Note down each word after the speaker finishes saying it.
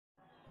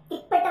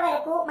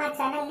ఇంతవరకు మా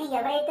ఛానల్ ని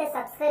ఎవరైతే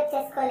సబ్స్క్రైబ్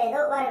చేసుకోలేదో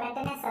వారు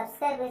వెంటనే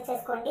సబ్స్క్రైబ్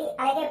చేసుకోండి.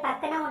 అలాగే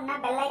పక్కన ఉన్న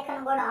బెల్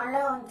ఐకాన్ కూడా ఆన్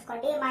లో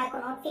ఉంచుకోండి. మా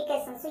యొక్క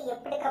నోటిఫికేషన్స్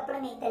ఎప్పటికప్పుడు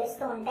మీకు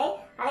తెలుస్తూ ఉంటాయి.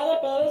 అలాగే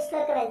ప్లేలిస్ట్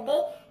లోకి వెళ్తే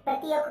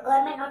ప్రతి ఒక్క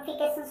గవర్నమెంట్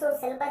నోటిఫికేషన్స్,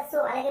 సిలబస్,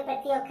 అలాగే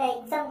ప్రతి ఒక్క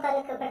ఎగ్జామ్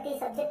తాలూకా ప్రతి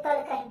సబ్జెక్ట్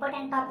తాలూకా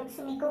ఇంపార్టెంట్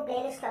టాపిక్స్ మీకు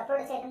ప్లేలిస్ట్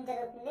అప్లోడ్ చేయడం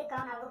జరుగుతుంది.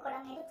 కావున అవి కూడా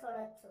మీరు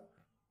చూడవచ్చు.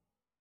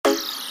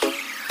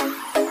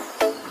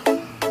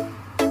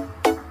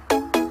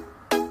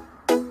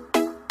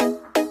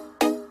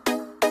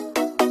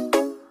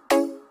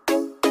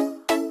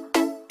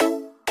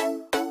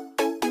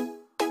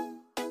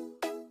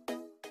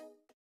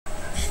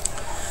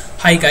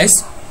 Hi guys,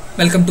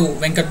 welcome to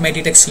Venkat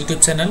Meditex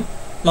YouTube channel.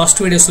 Last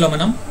వీడియోస్లో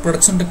మనం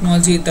production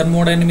technology,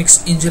 thermodynamics,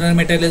 engineering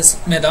materials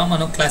మీద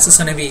మనం క్లాసెస్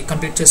అనేవి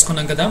కంప్లీట్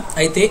చేసుకున్నాం కదా.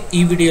 అయితే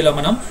ఈ వీడియోలో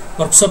మనం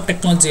వర్క్షాప్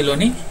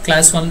టెక్నాలజీలోని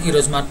క్లాస్ 1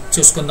 ఈరోజు మనం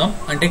చూసుకుందాం.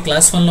 అంటే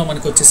క్లాస్ 1లో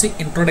మనకు వచ్చేసి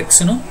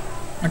ఇంట్రొడక్షన్,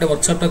 అంటే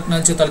వర్క్షాప్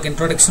టెక్నాలజీ తాలూకు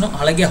ఇంట్రొడక్షన్,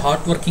 అలాగే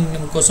హార్డ్ వర్కింగ్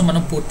కోసం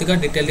మనం పూర్తిగా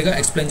డీటెయిల్గా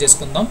ఎక్స్ప్లెయిన్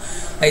చేసుకుందాం.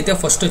 అయితే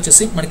ఫస్ట్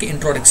వచ్చేసి మనకి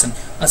ఇంట్రొడక్షన్,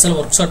 అసలు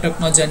వర్క్షాప్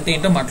టెక్నాలజీ అంటే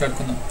ఏంటో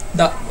మాట్లాడుకుందాం.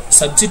 The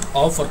subject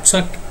of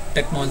workshop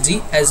technology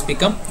has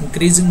become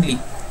increasingly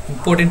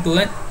important to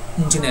an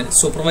engineer,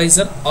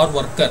 supervisor or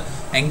worker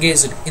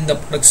engaged in the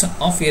production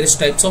of various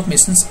types of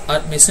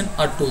machine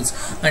or tools.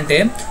 అంటే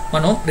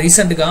మనం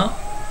రీసెంట్ గా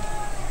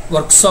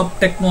workshop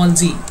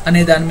technology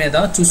అనే దాని మీద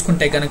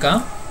చూసుకుంటే కనుక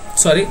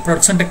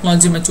ప్రొడక్షన్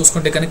టెక్నాలజీ మీద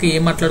చూసుకుంటే కనుక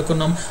ఏం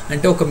మాట్లాడుకున్నాం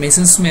అంటే ఒక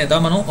మెషిన్స్ మీద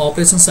మనం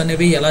ఆపరేషన్స్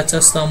అనేవి ఎలా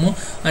చేస్తాము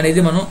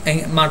అనేది మనం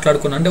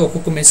మాట్లాడుకున్నాం. అంటే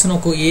ఒక్కొక్క మెషిన్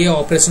ఏ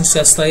ఆపరేషన్స్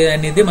చేస్తాయి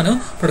అనేది మనం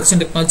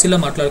ప్రొడక్షన్ టెక్నాలజీలో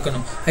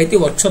మాట్లాడుకున్నాం. అయితే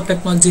వర్క్షాప్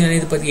టెక్నాలజీ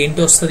అనేది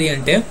ఏంటి వస్తుంది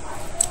అంటే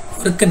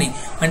వర్క్ని,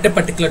 అంటే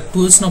పర్టికులర్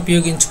టూల్స్ని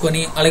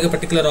ఉపయోగించుకొని అలాగే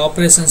పర్టికులర్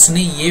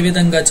ఆపరేషన్స్ని ఏ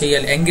విధంగా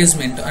చేయాలి,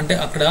 ఎంగేజ్మెంట్ అంటే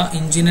అక్కడ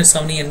ఇంజనీర్స్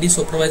అవనియండి,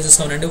 సూపర్వైజర్స్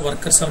అవనండి,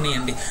 వర్కర్స్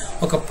అవనియండి,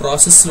 ఒక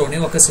ప్రాసెస్లోని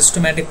ఒక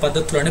సిస్టమేటిక్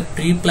పద్ధతిలోనే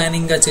ప్రీ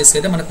ప్లానింగ్గా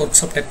చేసేది మనకు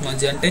వర్క్షాప్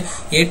టెక్నాలజీ. అంటే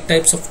ఏ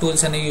టైప్స్ ఆఫ్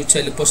టూల్స్ అనేవి యూజ్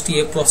చేయాలి, ఫస్ట్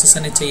ఏ ప్రాసెస్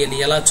అనేది చేయాలి,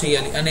 ఎలా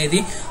చేయాలి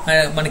అనేది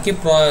మనకి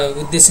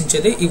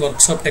ఉద్దేశించేది ఈ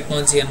వర్క్షాప్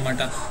టెక్నాలజీ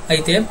అనమాట.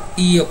 అయితే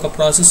ఈ యొక్క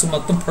ప్రాసెస్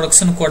మొత్తం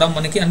ప్రొడక్షన్ కూడా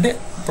మనకి, అంటే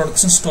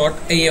ప్రొడక్షన్ స్టార్ట్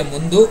అయ్యే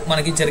ముందు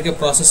మనకి జరిగే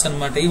ప్రాసెస్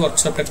అనమాట ఈ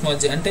వర్క్షాప్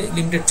టెక్నాలజీ. అంటే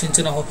లిమిటెడ్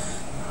చిన్న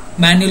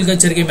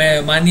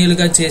మాన్యువల్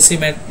గా చేసే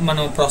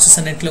మన ప్రాసెస్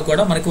అన్నింటిలో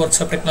కూడా మనకి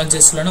వర్క్షాప్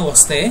టెక్నాలజీస్ లోనే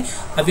వస్తాయి.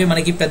 అవి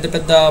మనకి పెద్ద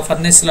పెద్ద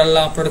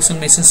ఫర్నేస్లల్లా,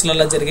 ప్రొడక్షన్ మెషిన్స్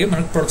లల్లా జరిగే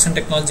మనకి ప్రొడక్షన్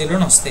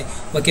టెక్నాలజీలోనే వస్తాయి.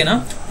 ఓకేనా,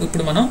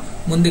 ఇప్పుడు మనం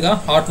ముందుగా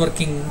హార్డ్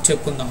వర్కింగ్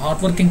చెప్పుకుందాం.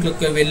 హార్డ్ వర్కింగ్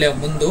లోకి వెళ్లే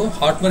ముందు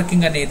హార్డ్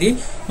వర్కింగ్ అనేది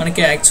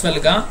మనకి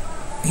యాక్చువల్ గా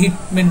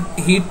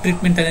హీట్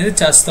ట్రీట్మెంట్ అనేది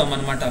చేస్తాం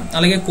అనమాట.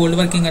 అలాగే కోల్డ్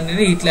వర్కింగ్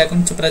అనేది హీట్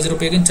లేకుండా ప్రెజర్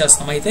ఉపయోగించి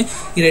చేస్తాం. అయితే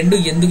ఈ రెండు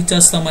ఎందుకు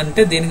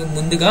చేస్తామంటే దీనికి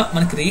ముందుగా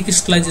మనకి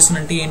రీక్రిస్టలైజేషన్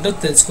అంటే ఏంటో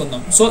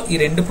తెలుసుకుందాం. సో ఈ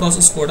రెండు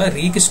ప్రాసెస్ కూడా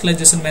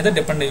రీక్రిస్టలైజేషన్ మీద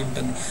డిపెండ్ అయి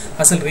ఉంటుంది.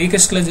 అసలు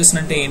రీక్రిస్టలైజేషన్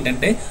అంటే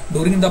ఏంటంటే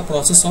during the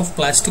process of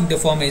plastic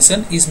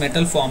deformation is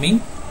metal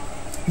farming,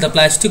 the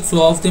plastic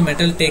flow of the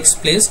metal takes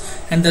place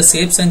and the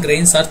shapes and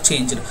grains are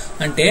changed.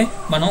 అంటే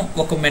మనం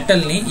ఒక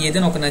మెటల్ ని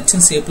ఏదైనా ఒక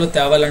నచ్చిన షేప్ లో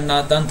తేవాలన్నా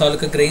దాని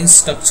తాలూకా గ్రెయిన్స్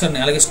స్ట్రక్చర్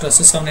ని, అలాగే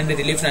స్ట్రెసెస్ అవన్నీ,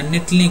 రిలీఫ్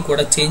అన్నిటిని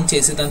కూడా చేంజ్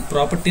చేసి దాని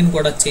ప్రాపర్టీని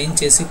కూడా చేంజ్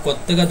చేసి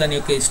కొత్తగా దాని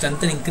యొక్క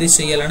స్ట్రెంత్ ని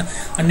ఇంక్రీజ్ చేయాలని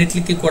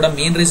అన్నిటికీ కూడా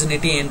మెయిన్ రీజన్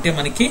ఏంటి అంటే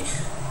మనకి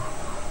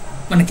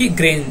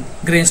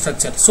గ్రెయిన్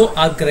స్ట్రక్చర్. సో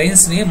ఆ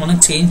గ్రెయిన్స్ ని మనం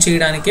చేంజ్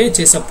చేయడానికే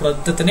చేసే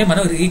పద్ధతిని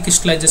మనం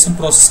రీక్రిస్టలైజేషన్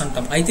ప్రాసెస్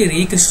అంటాం. అయితే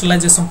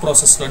రీక్రిస్టలైజేషన్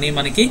ప్రాసెస్ లోని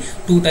మనకి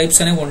 2 టైప్స్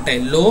అనేవి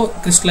ఉంటాయి, లో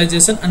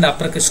crystallisation and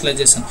upper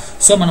crystallisation.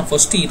 So మనం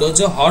ఫస్ట్ ఈ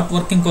రోజు హార్డ్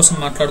వర్కింగ్ కోసం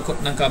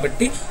మాట్లాడుకుంటున్నాం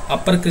కాబట్టి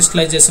అప్పర్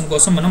క్రిస్టలైజేషన్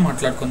కోసం మనం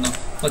మాట్లాడుకుందాం.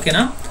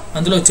 ఓకేనా,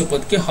 అందులో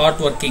వచ్చేపోతే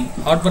హార్డ్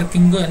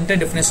వర్కింగ్ అంటే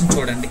డెఫినేషన్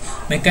చూడండి.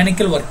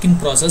 Mechanical working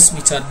process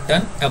which are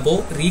done above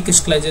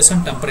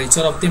recrystallization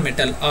temperature of the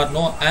metal are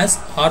no as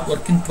hard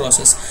working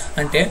process.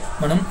 అంటే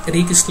మనం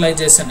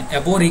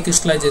అబౌవ్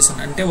రీక్రిస్టలైజేషన్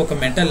అంటే ఒక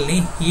మెటల్ ని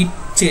హీట్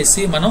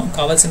చేసి మనం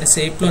కావాల్సిన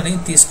షేప్ లోని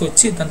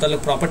తీసుకొచ్చి దాని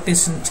తాలూకు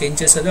ప్రాపర్టీస్ చేంజ్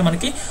చేసేదే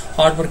మనకి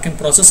హార్డ్ వర్కింగ్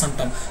ప్రాసెస్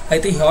అంటాం.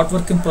 అయితే ఈ హార్డ్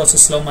వర్కింగ్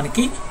ప్రాసెస్ లో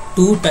మనకి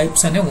 2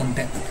 టైప్స్ అనేవి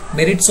ఉంటాయి,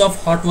 merits of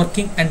hard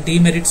working and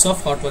demerits of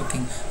hard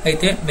working.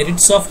 అయితే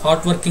మెరిట్స్ ఆఫ్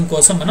హార్డ్ వర్కింగ్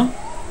కోసం మనం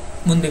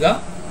ముందుగా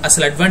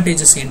అసలు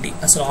అడ్వాంటేజెస్ ఏంటి,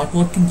 అసలు హార్డ్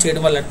వర్కింగ్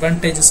చేయడం వల్ల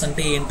అడ్వాంటేజెస్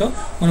అంటే ఏంటో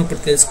మనం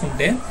ఇప్పుడు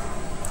తెలుసుకుంటే,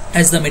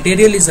 as the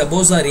material is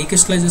above the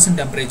recrystallization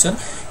temperature,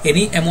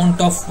 any amount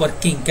of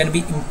working can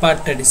be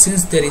imparted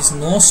since there is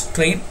no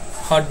strain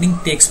hardening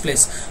takes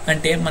place.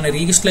 అంటే మన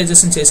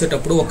రీక్రిస్టలైజేషన్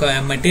చేసేటప్పుడు ఒక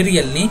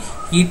మెటీరియల్ ని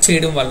హీట్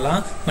చేయడం వల్ల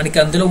మనకి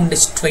అందులో ఉండే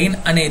స్ట్రెయిన్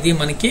అనేది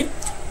మనకి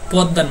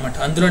పోద్ది అనమాట.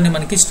 అందులోనే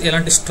మనకి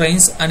ఎలాంటి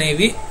స్ట్రెయిన్స్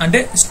అనేవి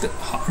అంటే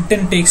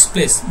హార్డెన్ టేక్స్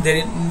ప్లేస్,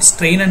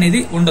 స్ట్రెయిన్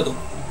అనేది ఉండదు.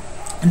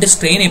 అంటే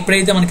స్ట్రెయిన్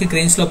ఎప్పుడైతే మనకి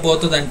గ్రెయిన్స్ లో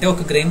పోతుంది అంటే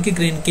ఒక గ్రెయిన్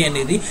కి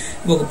అనేది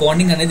ఒక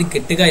బాండింగ్ అనేది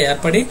గట్టిగా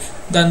ఏర్పడి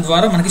దాని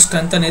ద్వారా మనకి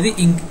స్ట్రెంత్ అనేది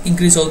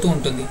ఇంక్రీజ్ అవుతూ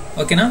ఉంటుంది.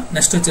 ఓకేనా,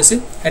 నెక్స్ట్ వచ్చేసి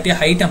at a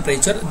high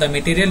temperature the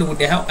material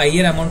would have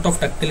hire amount of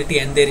ductility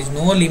and there is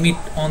no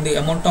limit on the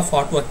amount of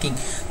hard working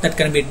that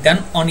can be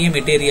done on a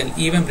material.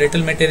 Even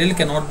brittle material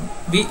cannot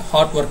be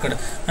hard worked.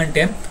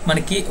 అంటే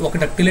మనకి ఒక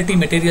ductility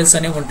materials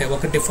అనేవి ఉంటాయి,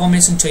 ఒక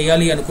deformation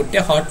చేయాలి అనుకుంటే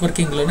hard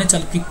working లోనే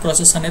చాలా క్విక్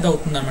ప్రాసెస్ అనేది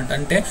అవుతుంది అనమాట.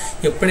 అంటే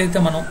ఎప్పుడైతే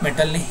మనం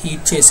మెటల్ ని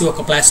హీట్ చేసి ఒక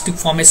ప్లాస్టిక్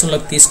ఫార్మేషన్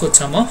లోకి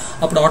తీసుకొచ్చామో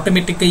అప్పుడు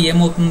ఆటోమేటిక్ గా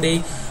ఏమవుతుంది,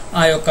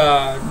 ఆ యొక్క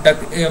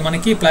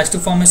మనకి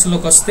ప్లాస్టిక్ ఫార్మేషన్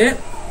లోకి వస్తే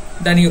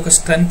దాని యొక్క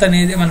స్ట్రెంగ్త్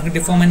అనేది మనకి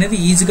డిఫార్మ్ అనేది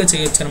ఈజీగా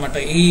చేయొచ్చు అనమాట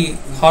ఈ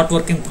హాట్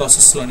వర్కింగ్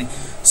ప్రాసెస్ లోని.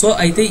 సో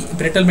అయితే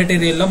బ్రిటల్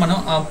మెటీరియల్ లో మనం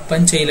ఆ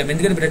పని చేయలేం,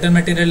 ఎందుకంటే బ్రిటల్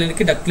మెటీరియల్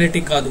అనేది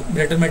డక్టిలిటీ కాదు.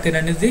 బ్రిటల్ మెటీరియల్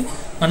అనేది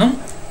మనం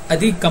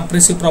అది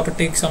కంప్రెసివ్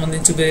ప్రాపర్టీకి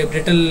సంబంధించి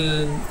బ్రిటల్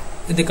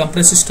ఇది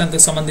కంప్రెసివ్ స్ట్రెంత్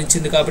కి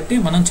సంబంధించింది కాబట్టి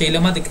మనం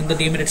చేయలేము. అది కింద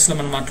డిమెరిట్స్ లో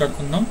మనం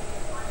మాట్లాడుకుందాం.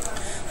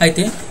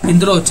 అయితే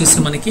ఇందులో వచ్చేసి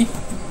మనకి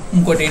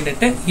ఇంకోటి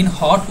ఏంటంటే ఇన్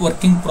హాట్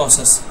వర్కింగ్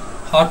ప్రాసెస్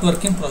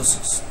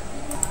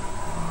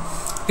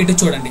ఇటు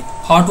చూడండి.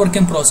 Hot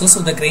working process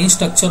the grain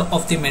structure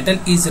of the metal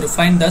is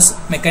refined, thus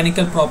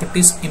mechanical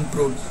properties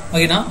improved.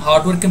 ఓకేనా,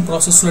 హాట్ వర్కింగ్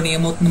ప్రాసెస్ లో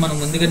ఏమవుతుంది మనం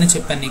ముందుగానే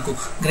చెప్పాను నీకు,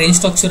 గ్రెయిన్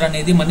స్ట్రక్చర్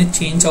అనేది మనకి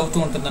చేంజ్ అవుతూ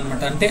ఉంటుంది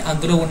అనమాట. అంటే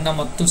అందులో ఉన్న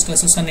మొత్తం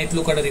స్ట్రెసెస్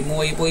అన్నిట్లు కూడా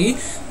రిమూవ్ అయిపోయి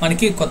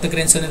మనకి కొత్త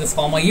గ్రెయిన్స్ అనేది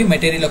ఫామ్ అయ్యి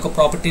మెటీరియల్ యొక్క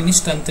ప్రాపర్టీని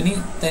స్ట్రెంత్ ని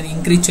దాన్ని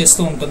ఇంక్రీజ్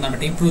చేస్తూ ఉంటుంది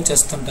అనమాట, ఇంప్రూవ్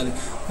చేస్తుంటది.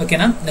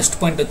 ఓకేనా, నెక్స్ట్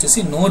పాయింట్ వచ్చేసి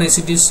no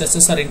residue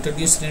stresses are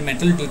introduced in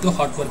metal due to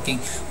hot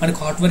working. మనకి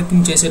హాట్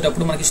వర్కింగ్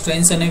చేసేటప్పుడు మనకి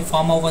స్ట్రెయిన్స్ అనేవి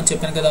ఫామ్ అవ్వని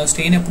చెప్పాను కదా,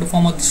 స్ట్రెయిన్ ఎప్పుడు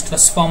ఫామ్ అవుతుంది,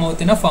 స్ట్రెస్ ఫామ్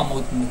అవుతేనే ఫామ్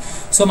అవుతుంది.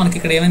 సో మనకి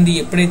ఇక్కడ ఏమైంది,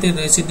 ఎప్పుడైతే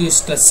రెసిడ్యూ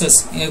స్ట్రెసెస్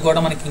కూడా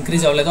మనకి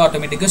ఇంక్రీజ్ అవ్వలేదో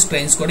ఆటోమేటిక్ గా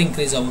స్ట్రెయిన్స్ కూడా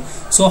ఇంక్రీజ్ అవ్వవు.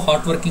 సో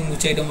హాట్ వర్కింగ్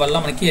చేయడం వల్ల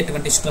మనకి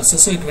ఎటువంటి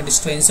స్ట్రెసెస్ ఎటువంటి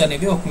స్ట్రెయిన్స్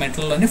అనేవి ఒక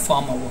మెటల్ లోనే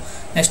ఫామ్ అవ్వవు.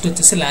 నెక్స్ట్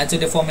వచ్చేసి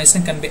larger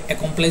deformation can be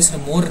accomplished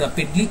more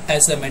రాపిడ్లీ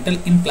as the metal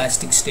in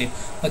plastic state.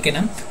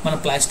 ఓకేనా, మన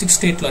ప్లాస్టిక్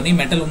స్టేట్ లోని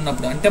మెటల్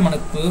ఉన్నప్పుడు అంటే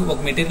మనకు ఒక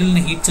మెటీరియల్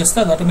ని హీట్ చేస్తే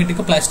అది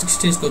ఆటోమేటిక్ గా ప్లాస్టిక్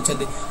స్టేజ్ కి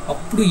వచ్చేది.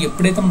 అప్పుడు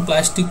ఎప్పుడైతే మన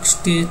ప్లాస్టిక్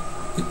స్టేజ్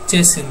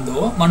వచ్చేసిందో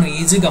మనం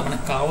ఈజీగా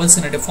మనకు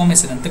కావాల్సిన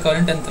డిఫార్మేషన్ ఎంత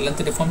కావాలంటే అంత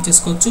లెంత్ డిఫార్మ్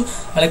చేసుకోవచ్చు,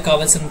 అలాగే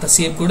కావాల్సినంత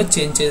షేప్ కూడా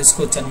చేంజ్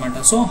చేసుకోవచ్చు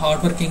అనమాట. సో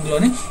హాట్ వర్కింగ్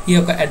లోనే ఈ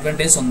యొక్క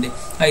అడ్వాంటేజ్ ఉంది.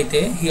 అయితే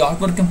ఈ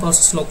హాట్ వర్కింగ్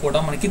ప్రాసెస్ లో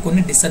కూడా మనకి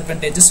కొన్ని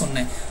డిసడ్వాంటేజెస్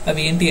ఉన్నాయి.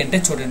 అవి ఏంటి అంటే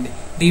చూడండి,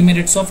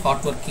 demerits of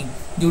hot working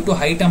due to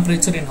high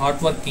temperature in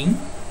hot working,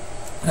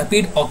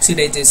 rapid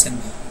oxidization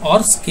or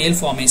scale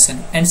formation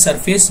and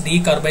surface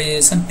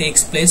decarbonization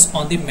takes place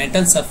on the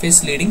metal surface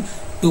leading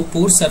to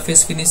poor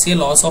surface finish, a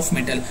loss of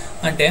metal.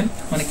 అంటే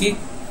మనకి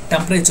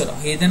temperature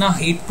ఏదైనా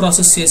heat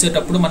process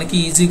చేసేటప్పుడు మనకి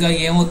ఈజీగా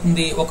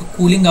ఏమవుతుంది, ఒక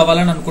cooling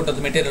అవ్వాలని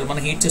అనుకుంటుంది మెటీరియల్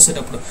మనం హీట్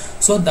చేసేటప్పుడు.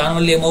 సో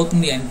దానివల్ల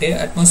ఏమవుతుంది అంటే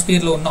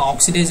అట్మాస్ఫియర్ లో ఉన్న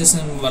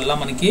ఆక్సిడైజేషన్ వల్ల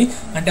మనకి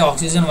అంటే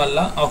ఆక్సిజన్ వల్ల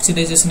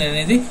ఆక్సిడైజేషన్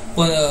అనేది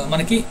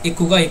మనకి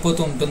ఎక్కువగా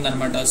అయిపోతూ ఉంటుంది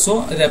అనమాట. సో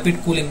ర్యాపిడ్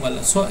కూలింగ్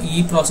వల్ల. సో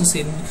ఈ ప్రాసెస్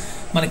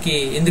మనకి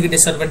ఎందుకు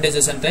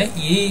డిసడ్వాంటేజెస్ అంటే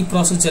ఈ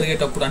ప్రాసెస్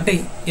జరిగేటప్పుడు అంటే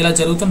ఇలా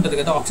జరుగుతుంటది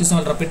కదా ఆక్సిజన్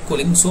వల్ల రాపిడ్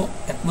కూలింగ్. సో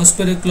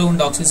అట్మాస్ఫియరిక్ లో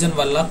ఉండే ఆక్సిజన్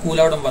వల్ల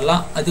కూల్ అవడం వల్ల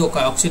అది ఒక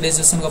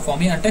ఆక్సిడైజేషన్ గా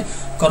ఫామ్ అయ్యి అంటే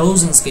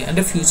కరోజన్స్ కి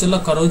అంటే ఫ్యూచర్ లో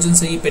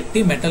కరోజన్స్ అయ్యి పెట్టి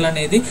మెటల్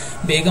అనేది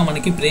బేగా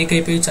మనకి బ్రేక్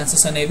అయిపోయే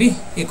ఛాన్సెస్ అనేవి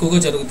ఎక్కువగా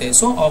జరుగుతాయి.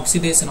 సో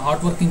ఆక్సిడేషన్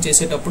హాట్ వర్కింగ్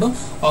చేసేటప్పుడు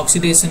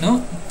ఆక్సిడేషన్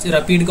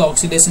రాపిడ్ గా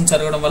ఆక్సిడేషన్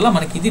జరగడం వల్ల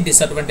మనకి ఇది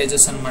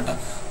డిసడ్వాంటేజెస్ అనమాట.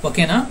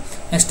 ఓకేనా,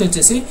 నెక్స్ట్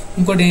వచ్చేసి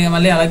ఇంకోటి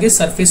మళ్ళీ అలాగే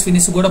సర్ఫేస్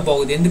ఫినిష్ కూడా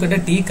బాగుంది, ఎందుకంటే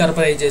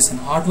డీకార్బనైజేషన్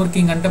హాట్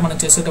వర్కింగ్ అంటే మనం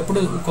చేసేటప్పుడు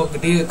ఇంకొక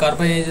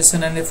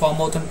డీకార్బనైజేషన్ అనేది ఫామ్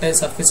అవుతుంటాయి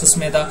సర్ఫేసెస్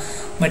మీద,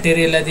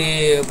 మెటీరియల్ అది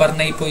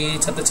బర్న్ అయిపోయి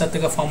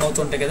చెత్తగా ఫామ్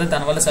అవుతుంటాయి కదా,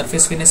 దానివల్ల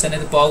సర్ఫేస్ ఫినిష్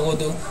అనేది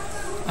బాగోదు.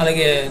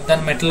 అలాగే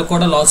దాని మెటల్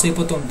కూడా లాస్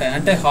అయిపోతూ ఉంటాయి.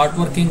 అంటే హాట్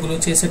వర్కింగ్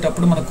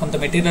చేసేటప్పుడు మనకు కొంత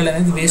మెటీరియల్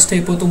అనేది వేస్ట్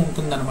అయిపోతూ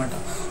ఉంటుంది అనమాట.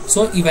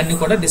 సో ఇవన్నీ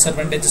కూడా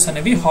డిసడ్వాంటేజెస్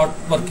అనేవి హాట్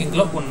వర్కింగ్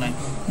లో ఉన్నాయి.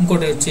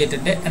 ఇంకోటి వచ్చి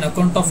ఏంటంటే an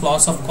account of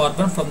loss of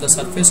carbon from the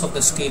surface of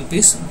the steel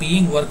piece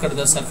being worked at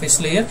the surface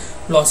layer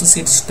losses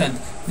its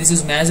strength. This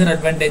is major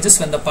advantages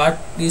when the part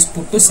is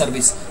put to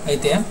service.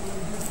 అయితే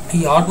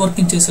ఈ hot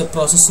working చేసే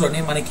process లోనే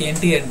మనకి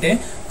ఏంటి అంటే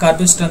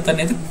carbon strength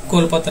అనేది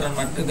కోల్పోతారు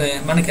అనమాట.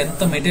 మనకి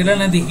ఎంత మెటీరియల్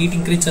అనేది హీట్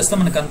ఇంక్రీజ్ చేస్తే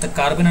మనకి అంత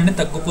కార్బన్ అనేది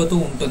తగ్గిపోతూ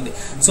ఉంటుంది.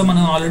 సో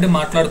మనం ఆల్రెడీ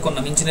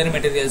మాట్లాడుకున్నాం ఇంజనీరింగ్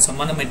మెటీరియల్స్,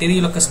 మన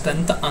మెటీరియల్ యొక్క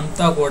స్ట్రెంత్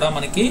అంతా కూడా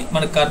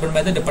మన కార్బన్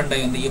మీద డిపెండ్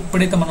అయ్యి ఉంది.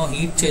 ఎప్పుడైతే మనం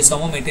హీట్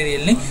చేసామో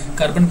మెటీరియల్ ని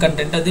కార్బన్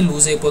కంటెంట్ అది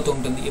లూజ్ అయిపోతూ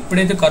ఉంటుంది.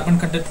 ఎప్పుడైతే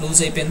కార్బన్ కంటెంట్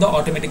లూజ్ అయిపోయిందో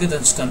ఆటోమేటిక్ గా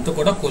దాని స్ట్రెంత్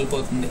కూడా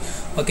కోల్పోతుంది.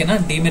 ఓకేనా,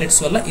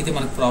 డిమెరిట్స్ వల్ల ఇది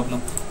మనకు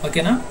ప్రాబ్లం.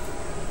 ఓకేనా,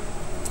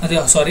 అదే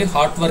సారీ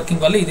హాట్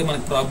వర్కింగ్ వల్ల ఇది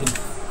మనకు ప్రాబ్లం.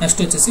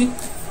 నెక్స్ట్ వచ్చేసి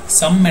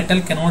some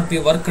metal cannot be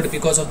worked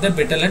because of the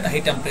brittle at high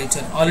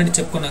temperature. Already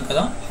చెప్పుకున్నాం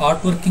కదా,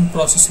 హాట్ వర్కింగ్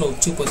ప్రాసెస్ లో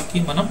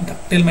వచ్చేపోతే మనం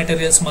డక్టైల్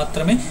మెటీరియల్స్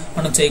మాత్రమే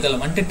మనం చేయగలం.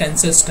 అంటే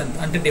టెన్సైల్ స్ట్రెంత్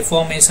అంటే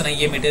డిఫార్మేషన్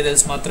అయ్యే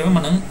మెటీరియల్స్ మాత్రమే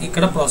మనం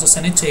ఇక్కడ ప్రాసెస్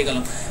అనేది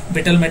చేయగలం.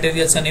 బ్రిటల్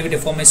మెటీరియల్స్ అనేవి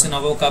డిఫార్మేషన్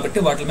అవ్వవు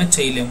కాబట్టి వాటి మీద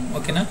చేయలేము.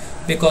 ఓకేనా,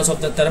 because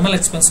of the thermal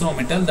expansion of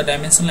metal the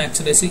dimensional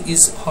accuracy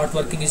is hot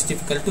working is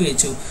difficult to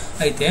achieve.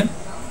 అయితే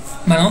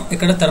మనం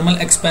ఇక్కడ థర్మల్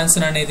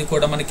ఎక్స్పాన్షన్ అనేది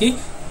కూడా మనకి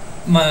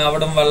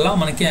అవడం వల్ల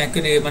మనకి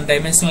మన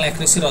డైమెన్షనల్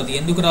యాక్యురసీ రాదు.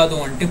 ఎందుకు రాదు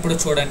అంటే ఇప్పుడు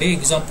చూడండి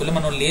ఎగ్జాంపుల్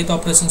మనం లేత్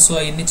ఆపరేషన్స్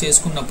అవన్నీ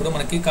చేసుకున్నప్పుడు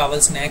మనకి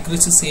కావాల్సిన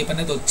యాక్యురసీ షేప్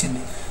అనేది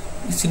వచ్చింది.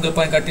 సింగిల్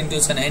పాయింట్ కటింగ్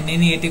టూల్స్ అని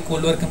నేను 80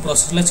 కోల్డ్ వర్కింగ్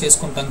ప్రాసెస్ లో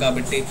చేసుకుంటాం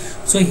కాబట్టి.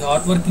 సో ఈ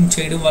హాట్ వర్కింగ్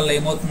చేయడం వల్ల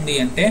ఏమవుతుంది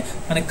అంటే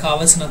మనకి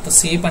కావాల్సినంత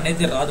షేప్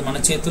అనేది రాదు,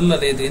 మన చేతుల్లో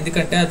లేదు.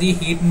 ఎందుకంటే అది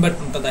హీట్ ని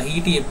బట్టి ఉంటుంది. ఆ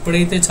హీట్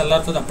ఎప్పుడైతే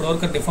చల్లారుతుందో అప్పటి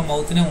వరకు డిఫార్మ్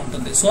అవుతూనే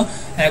ఉంటుంది. సో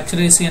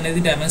యాక్యురసీ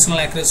అనేది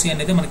డైమెన్షనల్ యాక్యురసీ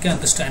అనేది మనకి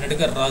అంత స్టాండర్డ్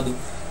గా రాదు.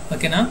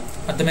 ఓకేనా,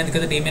 అర్థమైంది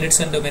కదా డిమెరిట్స్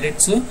అండ్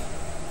డెమెరిట్స్.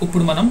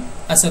 ఇప్పుడు మనం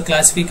అసలు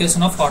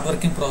classification of hot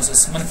working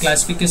process, మన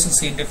క్లాసిఫికేషన్స్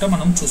ఏంటంటే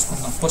మనం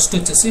చూసుకుందాం. ఫస్ట్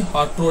వచ్చేసి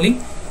hot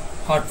rolling,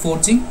 hot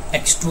forging,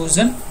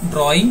 extrusion,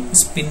 drawing,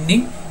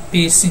 spinning,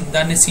 pasting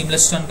దాన్ని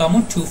సీమ్లెస్ అంటాము,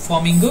 tube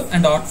farming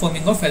and hot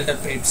farming of welder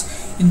plates.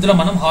 ఇందులో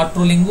మనం హాట్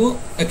రోలింగ్,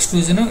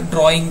 ఎక్స్ట్రూజన్,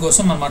 డ్రాయింగ్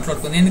కోసం మనం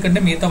మాట్లాడుకుందాం. ఎందుకంటే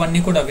మిగతావన్నీ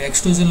కూడా అవి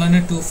ఎక్స్ట్రూజన్ లోనే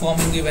టూ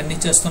ఫార్మింగ్ ఇవన్నీ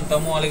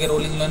చేస్తుంటాము, అలాగే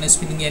రోలింగ్ లోనే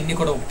స్పిన్నింగ్ ఇవన్నీ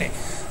కూడా ఒకటే.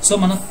 సో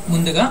మనం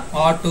ముందుగా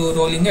హాట్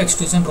రోలింగ్,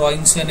 ఎక్స్ట్రూజన్,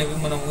 డ్రాయింగ్స్ అనేవి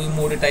మనం ఈ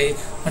మూడు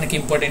మనకి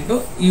ఇంపార్టెంట్.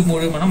 ఈ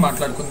మూడు మనం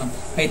మాట్లాడుకుందాం.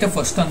 అయితే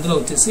ఫస్ట్ అందులో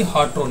వచ్చేసి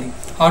హాట్ రోలింగ్.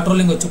 హాట్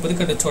రోలింగ్ వచ్చేపోతే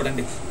ఇక్కడ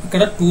చూడండి,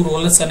 ఇక్కడ 2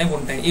 రోలర్స్ అనేవి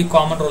ఉంటాయి. ఈ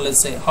కామన్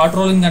రోలర్స్. హాట్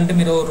రోలింగ్ అంటే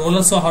మీరు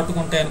రోలర్స్ హాట్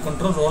గా ఉంటాయి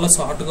అనుకుంటారు, రోలర్స్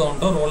హాట్ గా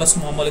ఉంటావు, రోలర్స్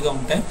మామూలుగా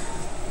ఉంటాయి.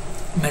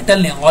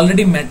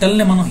 ఆల్రెడీ మెటల్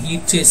ని మనం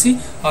హీట్ చేసి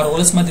ఆ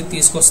రోలర్స్ మధ్య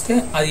తీసుకొస్తే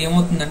అది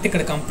ఏమవుతుందంటే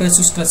ఇక్కడ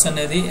కంప్రెసివ్ స్ట్రెస్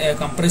అనేది,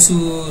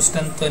 కంప్రెసివ్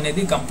స్ట్రెంత్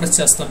అనేది కంప్రెస్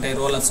చేస్తుంటాయి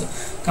రోలర్స్.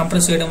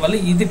 కంప్రెస్ చేయడం వల్ల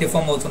ఇది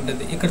డిఫార్మ్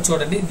అవుతుంటది. ఇక్కడ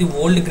చూడండి, ఇది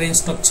ఓల్డ్ గ్రెయిన్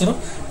స్ట్రక్చర్,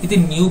 ఇది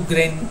న్యూ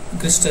గ్రెయిన్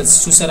క్రిస్టల్స్.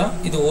 చూసారా,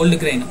 ఇది ఓల్డ్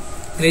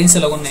గ్రెయిన్స్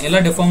ఎలా ఉన్నాయి. ఇలా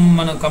డిఫార్మ్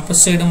మనం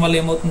కంప్రెస్ చేయడం వల్ల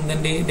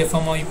ఏమవుతుందండి,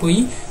 డిఫార్మ్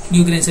అయిపోయి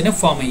న్యూ గ్రెయిన్స్ అనేవి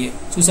ఫామ్ అయ్యాయి.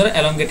 చూసారా,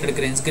 ఎలాంగేటెడ్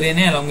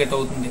గ్రెయినే ఎలాంగేట్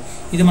అవుతుంది.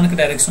 ఇది మనకి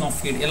డైరెక్షన్ ఆఫ్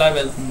ఫీడ్ ఇలా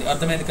వెళ్తుంది.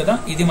 అర్థమైంది కదా.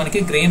 ఇది మనకి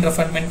grain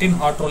refinement in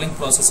hot rolling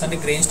process. అంటే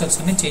గ్రెయిన్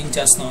స్ట్రక్చర్ ని చేంజ్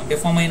చేస్తున్నాం.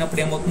 డిఫార్మ్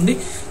అయినప్పుడు ఏమవుతుంది,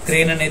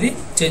 గ్రెయిన్ అనేది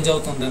చేంజ్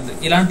అవుతుంది.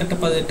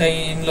 ఇలాంటి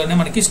టైంలోనే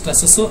మనకి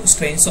స్ట్రెసెస్,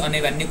 స్ట్రెయిన్స్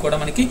అనేవి అన్ని కూడా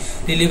మనకి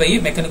రిలీవ్ అయ్యి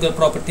మెకానికల్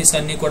ప్రాపర్టీస్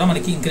అన్ని కూడా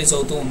మనకి ఇంక్రీజ్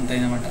అవుతూ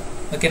ఉంటాయి అన్నమాట.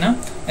 ఓకేనా.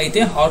 అయితే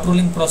హాట్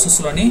రోలింగ్ ప్రాసెస్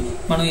లోని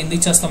మనం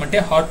ఎందుకు చేస్తామంటే,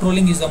 hot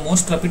rolling is the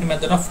most rapid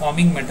method of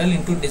farming metal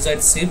into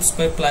desired shapes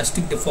by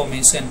plastic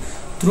deformation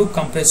through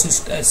compressive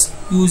stress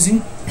using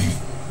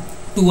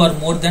 2 or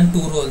more than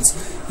 2 rolls.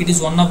 It is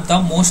one of the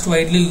most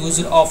widely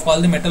used of all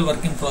the metal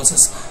working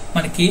process.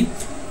 మనకి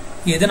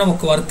ఏదైనా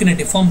ఒక work ని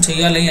deform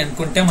చేయాలి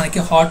అనుకుంటే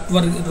మనకి hot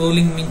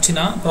rolling మించిన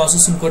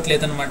process ఇంకోటి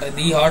లేదనమాట.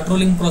 ఈ హాట్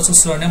రోలింగ్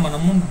ప్రాసెస్ లోనే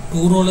మనము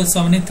 2 రోలర్స్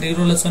అవని, 3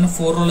 రోలర్స్ అవని,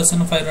 4 రోలర్స్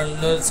అవని, 5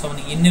 రోలర్స్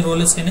అవని, ఎన్ని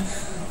రోలర్స్ అయినా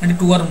అంటే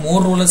 2 or more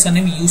రోలర్స్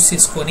అనేవి యూజ్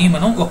చేసుకొని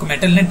మనం ఒక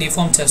మెటల్ ని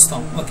డిఫార్మ్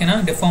చేస్తాం. ఓకేనా,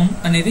 డిఫార్మ్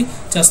అనేది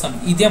చేస్తాం.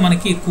 ఇదే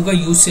మనకి ఎక్కువగా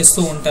యూజ్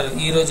చేస్తూ ఉంటారు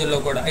ఈ రోజుల్లో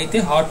కూడా. అయితే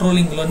హాట్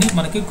రోలింగ్ లోని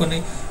మనకి కొన్ని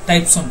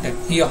టైప్స్ ఉంటాయి.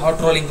 ఈ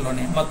హాట్ రోలింగ్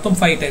లోనే మొత్తం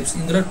 5 టైప్స్.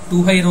 ఇందులో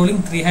 2 high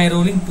rolling, 3 high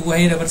rolling, 2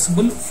 high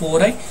reversible, 4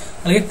 high,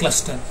 అలాగే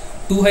క్లస్టర్.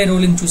 2 హై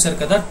రోలింగ్ చూసారు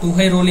కదా, 2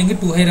 హై రోలింగ్,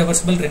 2 హై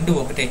రివర్సిబుల్ రెండు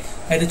ఒకటే.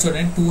 అయితే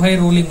చూడండి, 2 హై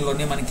రోలింగ్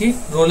లోనే మనకి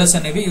రోలర్స్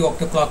అనేవి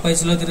ఒకటి క్లాక్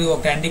వైజ్ లో తిరిగి,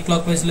 ఒకటి యాంటీ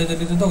క్లాక్ వైజ్ లో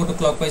తిరుగుతుంది, ఒకటి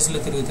క్లాక్ వైజ్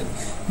లో తిరుగుతుంది.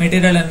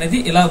 మెటీరియల్ అనేది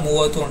ఇలా మూవ్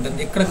అవుతూ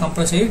ఉంటుంది. ఇక్కడ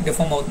కంప్రెస్ అయ్యి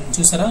డిఫార్మ్ అవుతుంది.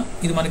 చూసారా,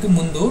 ఇది మనకి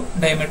ముందు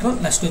డయామీటర్,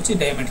 నెక్స్ట్ వచ్చి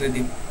డయామీటర్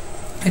ఇది.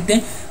 అయితే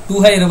 2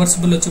 హై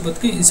రివర్సిబుల్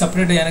వచ్చేప్పటికి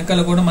సపరేట్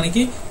వెనకాల కూడా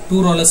మనకి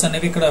 2 రోలర్స్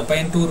అనేవి, ఇక్కడ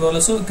పైన 2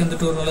 రోలర్స్, కింద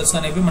 2 రోలర్స్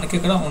అనేవి మనకి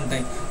ఇక్కడ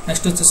ఉంటాయి.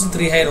 నెక్స్ట్ వచ్చేసి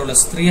 3 హై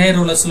రోలర్స్. 3 హై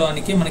రోలర్స్ లో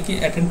మనకి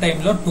అట్ ఎ టైమ్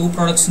లో 2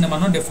 ప్రొడక్ట్స్ ని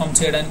మనం డిఫార్మ్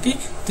చేయడానికి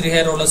 3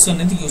 హై రోలర్స్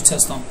అనేది యూజ్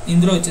చేస్తాం.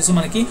 ఇందులో వచ్చేసి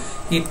మనకి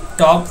ఈ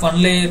టాప్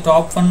 1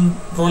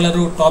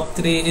 రోలర్, టాప్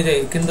 3 ఇదే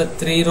కింద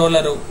 3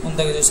 రోలర్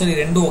ఉందా చూసారు, ఈ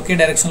రెండు ఒకే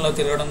డైరెక్షన్ లో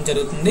తిరగడం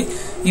జరుగుతుంది.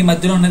 ఈ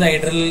మధ్యలో ఉన్నది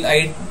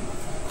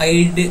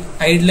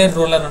ఐడ్లర్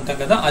రోలర్ అంటాం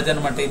కదా,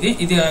 అదనమాట.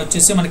 ఇది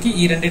వచ్చేసి మనకి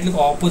ఈ రెండింటికి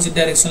ఆపోజిట్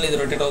డైరెక్షన్ లో ఇది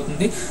రొటేట్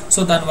అవుతుంది. సో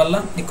దానివల్ల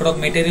ఇక్కడ ఒక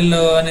మెటీరియల్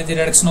అనేది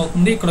రిడక్షన్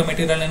అవుతుంది, ఇక్కడ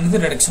మెటీరియల్ అనేది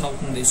రిడక్షన్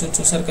అవుతుంది. సో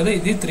చూసారు కదా,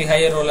 ఇది 3 హై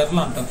రోలర్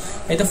లో అంటాం.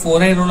 అయితే 4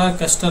 హై రోలర్,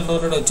 క్లస్టర్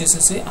రోలర్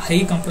వచ్చేసి హై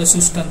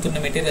కంప్రెసివ్ స్ట్రెంత్ ఉన్న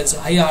మెటీరియల్స్,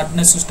 హై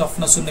హార్డ్నెస్,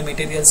 టఫ్నెస్ ఉన్న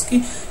మెటీరియల్స్ కి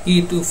ఈ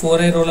 4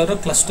 హై రోలర్,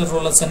 క్లస్టర్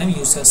రోలర్స్ అనేవి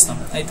యూజ్ చేస్తాం.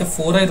 అయితే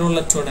 4 హై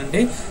రోలర్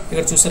చూడండి,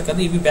 ఇక్కడ చూసారు కదా,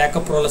 ఇవి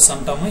బ్యాకప్ రోలర్స్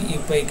అంటాము. ఈ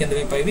పై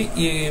కింద పైవి,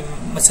 ఈ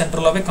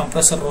సెంటర్ లో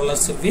కంప్రెసర్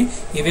రోలర్స్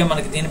ఇవే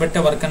మనకి దీన్ని బట్టి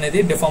వర్క్ అనేది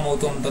డిఫార్మ్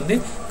అవుతూ ఉంటుంది,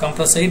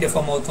 కంప్రెస్ అయ్యి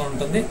డిఫార్మ్ అవుతూ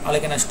ఉంటుంది.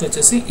 అలాగే నెక్స్ట్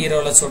వచ్చేసి ఈ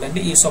రోలర్స్ చూడండి,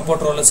 ఈ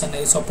సపోర్ట్ రోలర్స్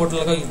అనేవి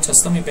సపోర్ట్లుగా యూజ్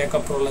చేస్తాం. ఈ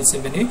బ్యాకప్ రోలర్స్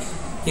ఇవన్నీ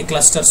ఈ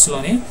క్లస్టర్స్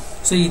లోని.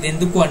 సో ఇది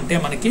ఎందుకు అంటే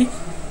మనకి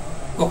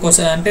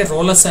ఒక్కోసారి అంటే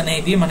రోలర్స్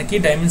అనేవి మనకి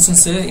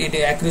డైమెన్షన్స్ ఇది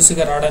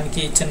యాక్యురసీగా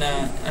రావడానికి చిన్న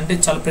అంటే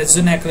చాలా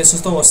ప్రెసిజన్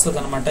యాక్యురసీస్ తో వస్తుంది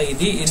అనమాట.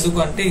 ఇది ఎందుకు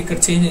అంటే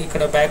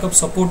ఇక్కడ బ్యాకప్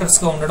సపోర్టర్స్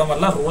గా ఉండడం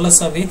వల్ల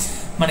రోలర్స్ అవి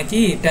మనకి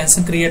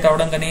టెన్షన్ క్రియేట్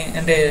అవడం కానీ,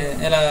 అంటే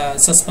ఇలా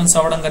సస్పెన్స్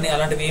అవడం కానీ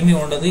అలాంటివి ఏమీ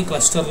ఉండదు ఈ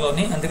క్లస్టర్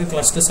లోని. అందుకే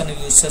క్లస్టర్స్ అనేవి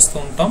యూజ్ చేస్తూ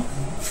ఉంటాం.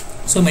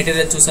 సో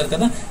మెటీరియల్ చూసారు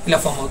కదా, ఇలా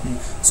ఫామ్ అవుతుంది.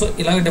 సో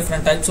ఇలా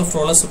డిఫరెంట్ టైప్స్ ఆఫ్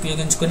రోలర్స్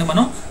ఉపయోగించుకొని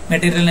మనం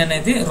మెటీరియల్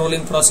అనేది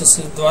రోలింగ్ ప్రాసెస్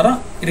ద్వారా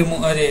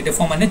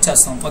డిఫార్మ్ అనేది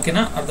చేస్తాం.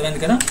 ఓకేనా,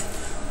 అర్థమైంది కదా.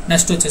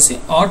 నెక్స్ట్ వచ్చేసి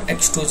hot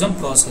extrusion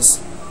process.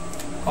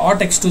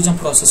 Hot extrusion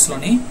process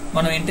లోని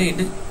మనం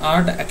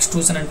హాట్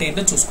ఎక్స్ట్రూజన్ అంటే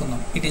ఏంటో చూసుకుందాం.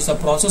 It is the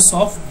process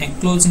of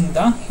enclosing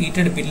the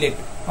heated billet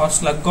are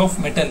slug of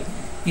metal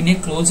in a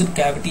closed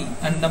cavity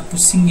and the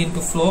pushing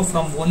into flow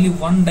from only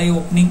one die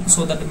opening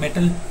so that the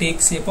metal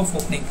takes shape of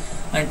opening.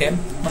 అంటే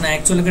మనం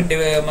యాక్చువల్గా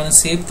మనం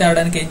shape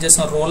తేయడానికి ఏం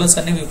చేస్తాం, rollers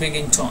అనేవి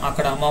ఉపయోగించాం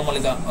అక్కడ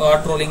మామూలుగా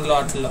hot rolling లో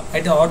వాటిల్లో.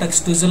 అయితే హాట్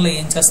ఎక్స్ట్రూజన్ లో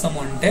ఏం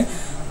చేస్తాము అంటే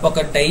ఒక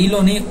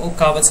డైలోని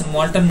కావాల్సిన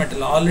మోల్టన్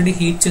మెటల్, ఆల్రెడీ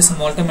హీట్ చేసిన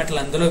మోల్టన్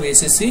మెటల్ అందులో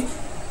వేసేసి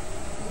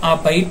ఆ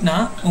బయటన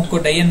ఇంకో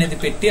డై అనేది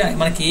పెట్టి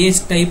మనకి ఏ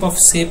టైప్ ఆఫ్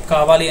షేప్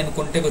కావాలి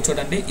అనుకుంటే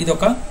చూడండి,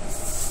 ఇదొక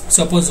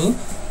సపోజ్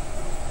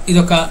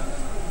ఇదొక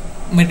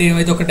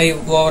డై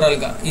ఓవరాల్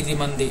గా ఇది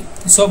మంది.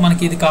 సో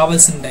మనకి ఇది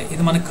కావాల్సిన డై,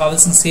 ఇది మనకి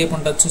కావాల్సిన షేప్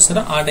ఉంటుంది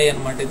చూసారా, ఆ డై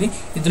అనమాట.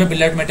 ఇందులో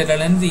బిల్లెట్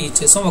మెటీరియల్ అనేది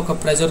ఇచ్చేసాం. ఒక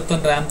ప్రెజర్ తో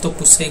ర్యామ్ తో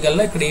పుష్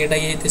చేయగల ఇక్కడ ఏ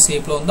డై అయితే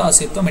షేప్ లో ఉందో ఆ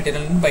షేప్ తో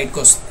మెటీరియల్ అనేది బయటకు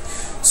వస్తుంది.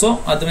 సో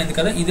అర్థమైంది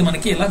కదా, ఇది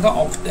మనకి ఇలాగా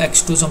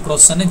ఎక్స్ట్రూజన్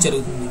ప్రాసెస్ అనేది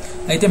జరుగుతుంది.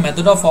 అయితే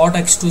method of hot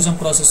extrusion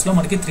process లో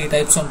మనకి 3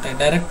 టైప్స్ ఉంటాయి.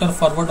 Direct or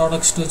forward hot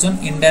extrusion,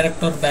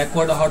 indirect are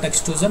backward hot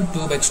extrusion,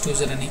 tube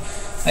extrusion అని.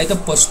 అయితే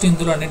ఫస్ట్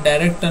ఇందులో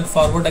డైరెక్ట్ అండ్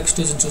ఫార్వర్డ్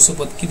ఎక్స్ట్రూజన్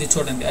చూసిపోతే ఇది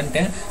చూడండి,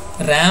 అంటే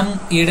ర్యామ్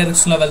ఏ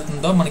డైరెక్షన్ లో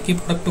వెళ్తుందో మనకి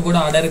ప్రొడక్ట్ కూడా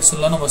ఆ డైరెక్షన్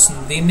లోనే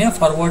వస్తుంది. దీన్నే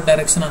ఫార్వర్డ్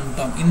డైరెక్షన్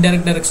అంటాం.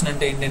 ఇండైరెక్ట్ డైరెక్షన్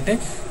అంటే ఏంటంటే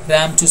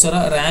ర్యామ్ చూసారా,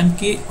 ర్యామ్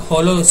కి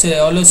హోలో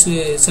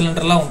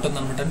సిలిండర్ లా ఉంటుంది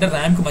అనమాట, అంటే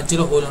ర్యామ్ కి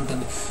మధ్యలో హోల్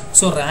ఉంటుంది.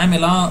 సో ర్యామ్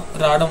ఇలా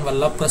రావడం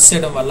వల్ల, ప్రెస్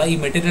చేయడం వల్ల ఈ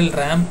మెటీరియల్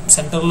ర్యామ్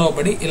సెంటర్ లో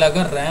పడి ఇలాగ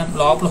ర్యామ్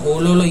లోపల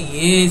హోలోలో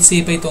ఏ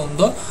షేప్ అయితే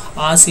ఉందో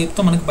ఆ షేప్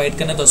తో మనకి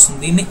బయటకు అనేది వస్తుంది.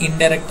 దీన్ని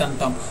ఇండైరెక్ట్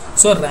అంటాం.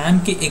 సో ర్యామ్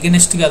కి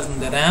ఎగెనెస్ట్ గా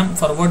వెళ్తుంది, ర్యామ్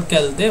ఫార్వర్డ్ కి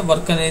వెళ్తే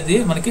వర్క్ అనేది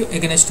మనకి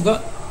ఎగెనెస్ట్ గా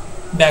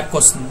బ్యాక్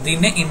వస్తుంది.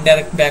 దీన్నే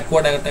ఇండైరెక్ట్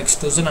బ్యాక్వర్డ్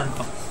ఎక్స్ట్రూజన్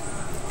అంటాం.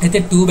 అయితే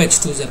ట్యూబ్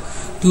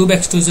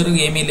ఎక్స్ట్రూజర్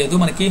ఏమీ లేదు,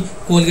 మనకి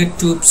కోల్గేట్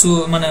ట్యూబ్స్,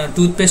 మన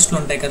టూత్ పేస్ట్లు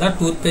ఉంటాయి కదా,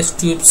 టూత్ పేస్ట్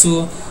ట్యూబ్స్,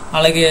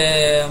 అలాగే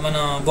మన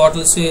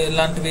బాటిల్స్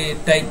ఇలాంటివి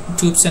టైప్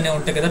ట్యూబ్స్ అనేవి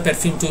ఉంటాయి కదా,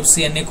 పెర్ఫ్యూమ్ ట్యూబ్స్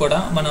ఇవన్నీ కూడా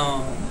మనం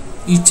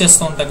యూజ్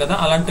చేస్తూ ఉంటాం కదా,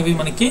 అలాంటివి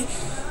మనకి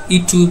ఈ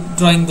ట్యూబ్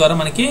డ్రాయింగ్ ద్వారా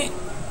మనకి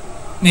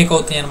మేక్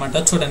అవుతాయి అనమాట.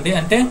 చూడండి,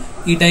 అంటే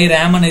ఈ డై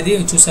ర్యామ్ అనేది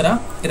చూసారా,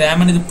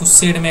 ర్యామ్ అనేది పుష్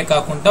చేయడమే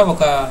కాకుండా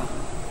ఒక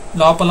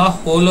లోపల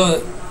హోలో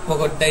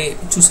ఒక డై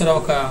చూసారా,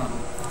 ఒక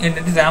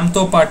ఏంటంటే ర్యామ్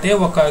తో పాటే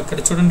ఒక ఇక్కడ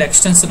చూడండి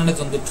ఎక్స్టెన్షన్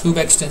అనేది ఉంది, ట్యూబ్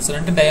ఎక్స్టెన్షన్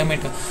అంటే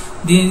డయామీటర్,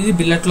 దీనిది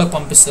బిల్లెట్ లోకి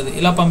పంపిస్తుంది.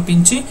 ఇలా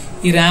పంపించి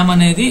ఈ ర్యామ్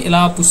అనేది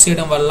ఇలా పుష్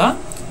చేయడం వల్ల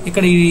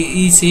ఇక్కడ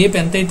ఈ షేప్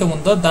ఎంతైతే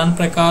ఉందో దాని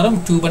ప్రకారం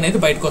ట్యూబ్ అనేది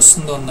బయటకు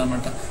వస్తుందో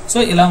ఉందన్నమాట. సో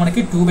ఇలా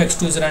మనకి ట్యూబ్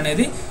ఎక్స్ట్రూజర్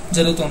అనేది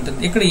జరుగుతూ ఉంటుంది.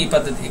 ఇక్కడ ఈ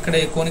పద్ధతి, ఇక్కడ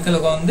కోనికల్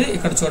గా ఉంది,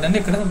 ఇక్కడ చూడండి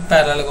ఇక్కడ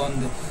ప్యారల్ గా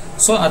ఉంది.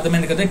 సో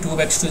అర్థమైంది కదా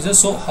tube ఎక్స్ట్రూజర్.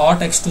 So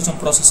hot extrusion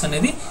process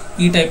అనేది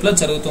ఈ టైప్ లో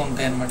జరుగుతూ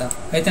ఉంటాయి అనమాట.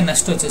 అయితే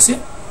నెక్స్ట్ వచ్చేసి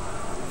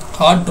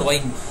హార్డ్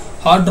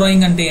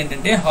డ్రాయింగ్ అంటే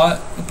ఏంటంటే,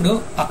 ఇప్పుడు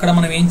అక్కడ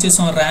మనం ఏం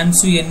చేసాం,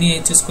 ర్యామ్స్ ఇవన్నీ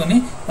చేసుకొని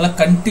అలా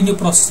కంటిన్యూ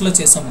ప్రాసెస్ లో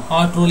చేసాం.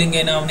 హాట్ రోలింగ్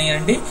అయినా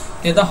అవనియండి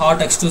లేదా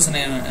హాట్ ఎక్స్ట్రూజన్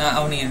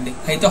అవనియండి.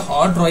 అయితే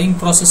హార్డ్ డ్రాయింగ్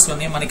ప్రాసెస్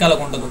లోనే మనకి అలా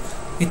ఉండదు,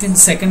 విత్ ఇన్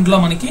సెకండ్ లో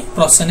మనకి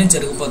ప్రాసెస్ అనేది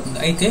జరిగిపోతుంది.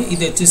 అయితే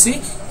ఇది వచ్చేసి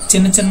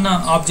చిన్న చిన్న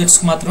ఆబ్జెక్ట్స్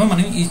కి మాత్రమే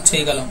మనం ఇది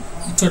చేయగలం.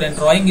 చూడండి,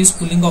 drawing is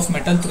pulling of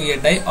metal through a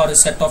die are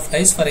set of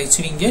dice for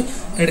achieving A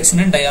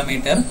reduction in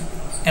diameter.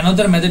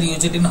 Another method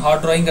used in hard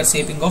drawing or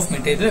shaping of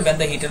material when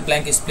the heated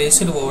blank is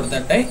placed over the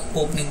die,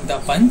 opening the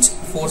punch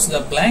force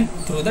the blank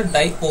through the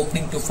die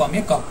opening to form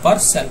a cup or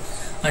cell.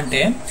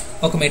 అంటే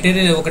ఒక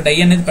material ఒక die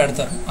అనేది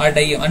పెడతారు. ఆ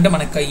die అంటే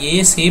మనకు ఏ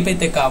shape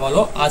అయితే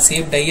కావాలో ఆ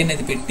షేప్ డై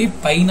అనేది పెట్టి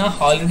పైన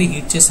ఆల్రెడీ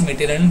హీట్ చేసిన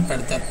మెటీరియల్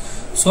పెడతారు.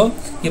 సో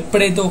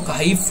ఎప్పుడైతే ఒక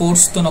హై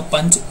ఫోర్స్ తో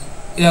పంచ్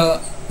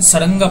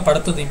సడన్ గా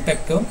పడుతుంది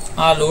ఇంపాక్ట్,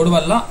 ఆ లోడ్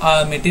వల్ల ఆ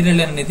మెటీరియల్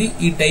అనేది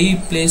ఈ డై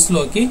ప్లేస్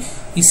లోకి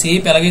ఈ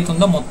షేప్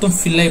ఎలాగైతుందో మొత్తం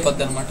ఫిల్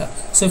అయిపోద్ది అనమాట.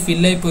 సో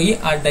ఫిల్ అయిపోయి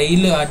ఆ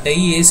డై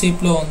ఏ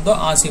షేప్ లో ఉందో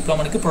ఆ షేప్ లో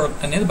మనకి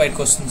ప్రొడక్ట్ అనేది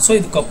బయటకు వస్తుంది. సో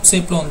ఇది కప్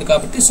షేప్ లో ఉంది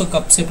కాబట్టి సో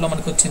కప్ షేప్ లో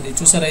మనకి వచ్చింది.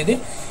 చూసారా, ఇది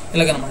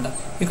ఇలాగనమాట.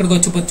 ఇక్కడికి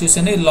వచ్చిపోతే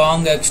చూసండి,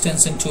 లాంగ్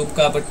ఎక్స్టెన్షన్ ట్యూబ్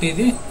కాబట్టి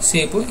ఇది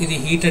షేప్, ఇది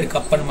హీటెడ్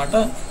కప్ అనమాట,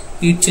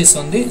 హీట్ చేసి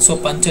ఉంది. సో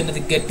పంచ్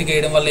అనేది గట్టిగా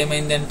వేయడం వల్ల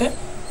ఏమైంది అంటే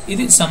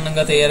ఇది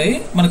సన్నంగా తయారయ్యి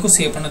మనకు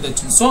షేప్ అనేది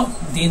వచ్చింది. సో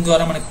దీని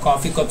ద్వారా మనకి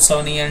కాఫీ కప్స్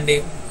అవనియండి,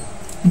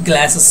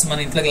 గ్లాసెస్, మన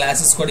ఇంట్లో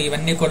గ్లాసెస్ కూడా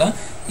ఇవన్నీ కూడా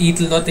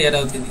వీటితో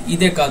తయారవుతుంది.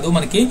 ఇదే కాదు,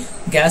 మనకి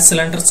గ్యాస్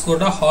సిలిండర్స్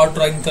కూడా హార్డ్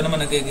డ్రాయింగ్ తోనే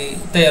మనకి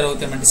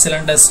తయారవుతాయి.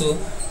 సిలిండర్స్,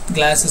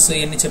 గ్లాసెస్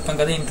ఇవన్నీ చెప్పాం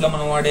కదా, ఇంట్లో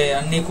మనం వాడే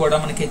అన్ని కూడా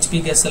మనకి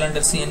HP గ్యాస్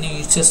సిలిండర్స్ ఇవన్నీ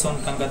యూజ్ చేస్తూ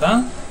ఉంటాం కదా,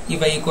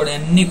 ఇవి కూడా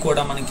అన్ని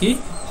కూడా మనకి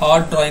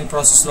హార్డ్ డ్రాయింగ్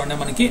ప్రాసెస్ లోనే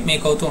మనకి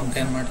మేక్ అవుతూ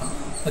ఉంటాయి అనమాట.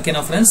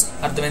 ఓకేనా ఫ్రెండ్స్,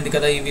 అర్థమైంది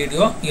కదా ఈ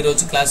వీడియో. ఈ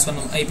రోజు క్లాస్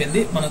 1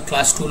 అయిపోయింది. మనం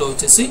క్లాస్ 2 లో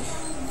వచ్చేసి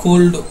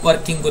కోల్డ్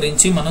వర్కింగ్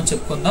గురించి మనం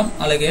చెప్పుకుందాం.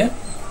 అలాగే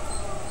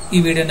ఈ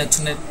వీడియో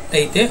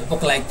నచ్చినట్టయితే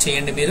ఒక లైక్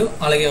చేయండి మీరు,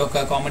 అలాగే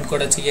ఒక కామెంట్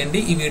కూడా చేయండి.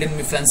 ఈ వీడియోని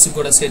మీ ఫ్రెండ్స్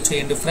కూడా షేర్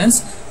చేయండి ఫ్రెండ్స్.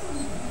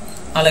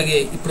 అలాగే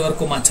ఇప్పటి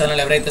వరకు మా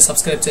ఛానల్ ఎవరైతే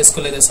సబ్స్క్రైబ్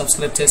చేసుకోలేదో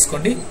సబ్స్క్రైబ్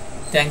చేసుకోండి.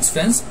 Thanks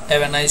friends,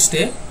 have a nice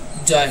day.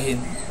 జై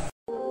హింద్.